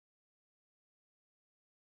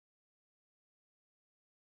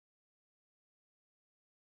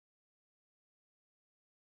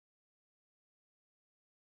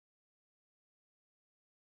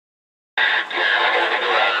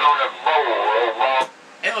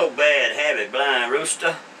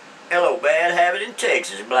Rooster. Hello, Bad Habit in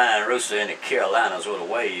Texas. Blind Rooster in the Carolinas with a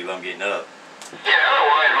wave. I'm getting up. Yeah, hello,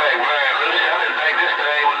 White Flag Blind Rooster. I didn't think this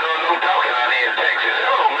thing was doing no talking out here in Texas.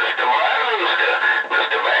 Hello, Mr. Blind Rooster.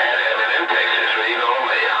 Mr. Bad Habit in Texas. Read on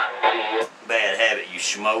mail. Bad Habit, you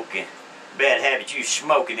smoking. Bad Habit, you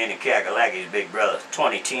smoking in the Kakalakis, big brother.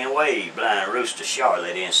 2010 wave. Blind Rooster,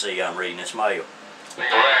 Charlotte, NC. I'm reading this mail.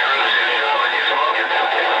 Blind Rooster, you know when you're smoking.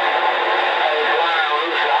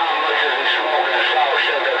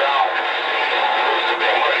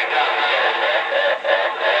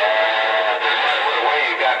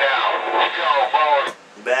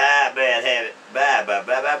 Bye, Bad Habit. Bye, bye,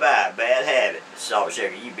 bye, bye, bye. Bad Habit. Salt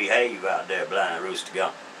Shaker, you behave out there, Blind Rooster.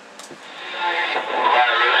 Gone. Bye,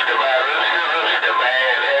 Rooster, Rooster,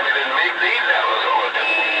 Bad Habit and make these fellas on it.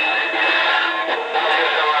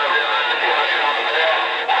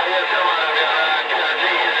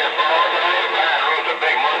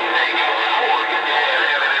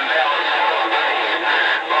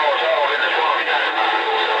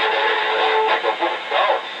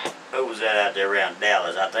 Who was that out there around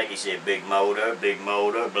Dallas? I think he said big motor,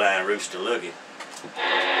 Blind Rooster looking. I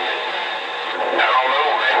don't know,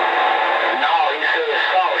 man. No, he said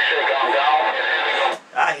Salt Shaker, I'm gone.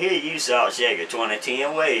 I hear you, Salt Shaker.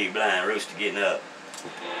 2010 wave, Blind Rooster getting up.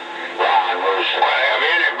 Blind Rooster. Well, have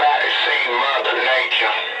anybody seen Mother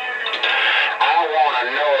Nature? I want to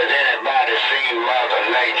know if anybody seen Mother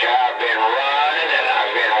Nature. I've been running and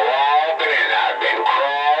I've been walking and I've been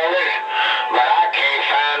crawling, but I can't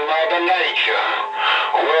find Mother Nature.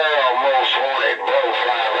 Well, most wanted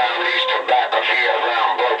blowfly around these tobacco fields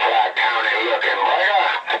around Blowfly County looking bigger.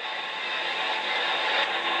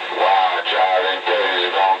 Wow, child in Texas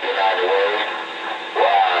is gonna get out of the way.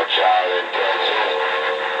 Wow, child in Texas.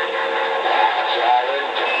 Wow, child in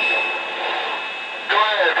Texas. Go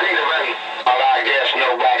ahead, Peter, baby. Well, I guess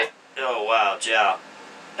nobody. Oh, Wild Child.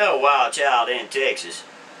 Oh, Wild Child in Texas.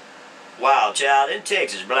 Wild Child in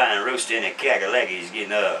Texas, Blind Rooster in the Kakalakis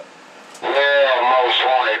getting up. Well, most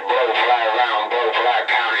wanted blowfly around Blowfly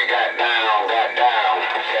County got down.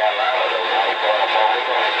 Carolina, the right boy, we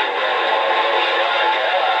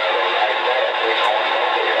gonna do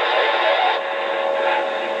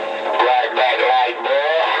right back, light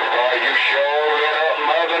boy. Boy, you sure lit up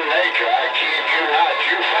Mother Nature. I kid you not.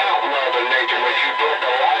 You found Mother Nature, but you put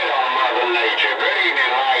the light on Mother Nature. Good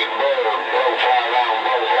evening, light boy. Blowfly around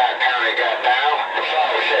Blowfly County got down.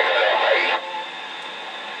 Salt Shaker that way.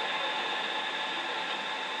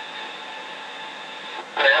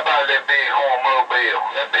 Hey, how about that big horn mobile?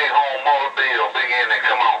 That big horn mobile, big ending,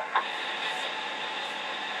 come on.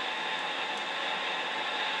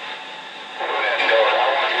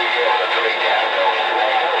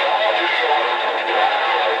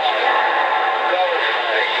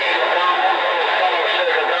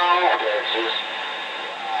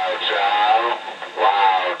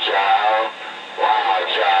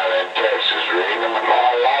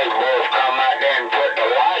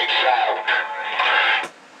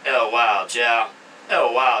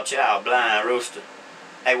 Oh, Wild Child, Blind Rooster.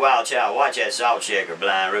 Hey, Wild Child, watch that Salt Shaker,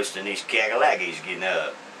 Blind Rooster, and these Kakalakis getting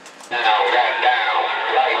up. Now, got down.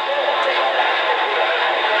 Right.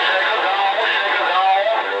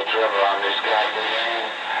 No trouble on this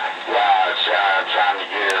goddamn. Wild Child trying to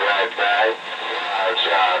get it right back. Wild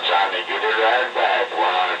Child trying to get it right back.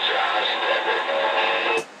 Wild Child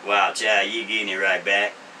stepping. Wild Child, you getting it right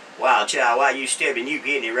back. Wild Child, why you stepping? You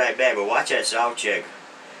getting it right back, but watch that Salt Shaker.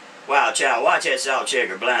 Wild Child, watch that Salt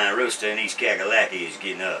Shaker, Blind Rooster, and these Kakalakis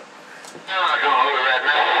getting up. I'm gonna move it right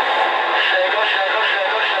now. Shaker. Salt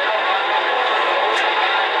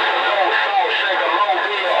Shaker,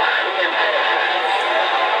 mobile.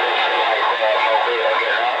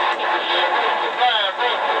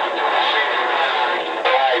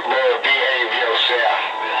 Light boy, behave yourself.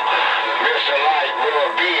 Mr. Light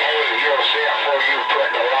boy, behave yourself before you put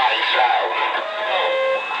the lights out.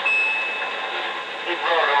 He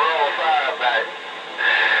brought the wrong fire back.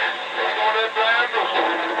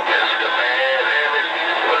 Mr. Bad Habit,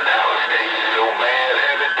 well nowadays so Bad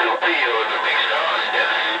Habit to feel the big stars.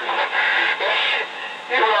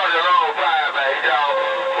 He brought the wrong fire back, dog.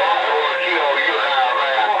 I will kill you now,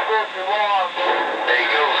 man. There he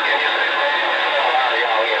goes, can you say that? How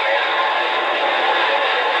y'all here, man?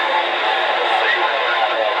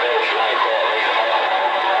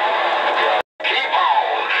 Keep on.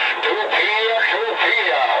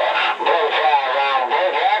 Two-pia. Blowfly around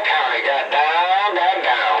Blowfly County. Got down.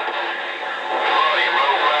 Oh, you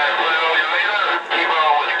blowfly, put it on your radar. Keep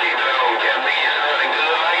on with keep it on. Can be something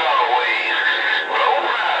good like always.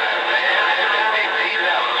 Blowfly, man. Make these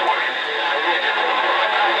hours work.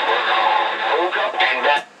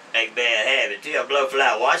 Hey, Bad Habit, it, tell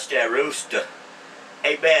Blowfly, watch that rooster.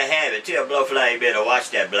 Hey, bad habit, tell Blowfly you better watch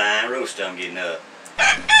that blind rooster I'm getting up.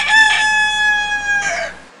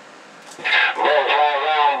 Blowfly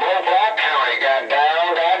round Blowfly County got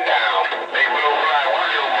down. Hey, Blowfly,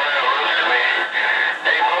 watch your brown rooster, man.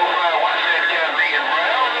 Hey, Blowfly, watch that goddamn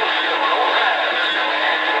brown rooster, Blowfly.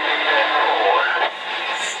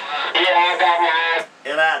 Yeah, I got my eyes.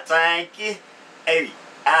 And I thank you. Hey,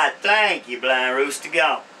 I thank you, blind rooster,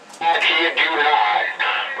 gone. I kid you not.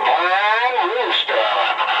 Blind rooster.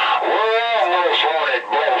 Well, most wanted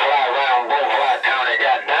Blowfly round Blowfly County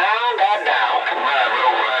got down. My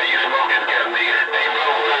Blowfly, you smoking got me. Hey,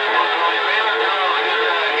 Blowfly,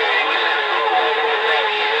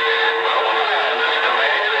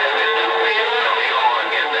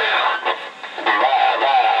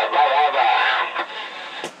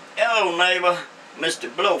 Hello, neighbor. Mr.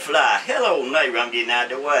 Blowfly. Hello, neighbor. I'm getting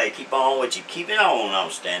out of the way. Keep on what you keep it on.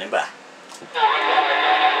 I'm standing by.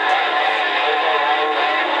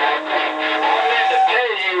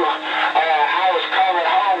 I was coming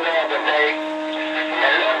home the other day,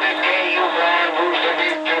 and let me tell you, blind rooster,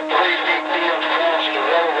 these two three big deals across the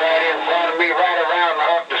road right in front of me, right around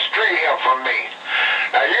up the street here from me.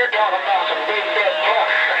 Now you're talking about some big fat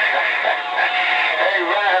trucks. Hey,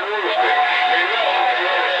 blind rooster, hey, look,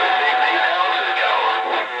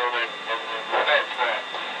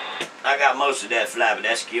 I got most of that fly, but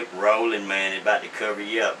that skip rolling, man. It's about to cover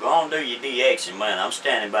you up. Go on, do your DXING, man. I'm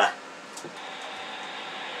standing by.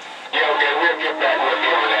 Yeah, okay, we'll get back with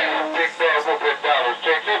you on that. Big bad whoop it down in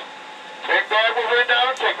Texas. Big bad whoop it down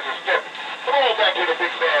in Texas. Come on back to the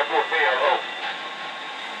big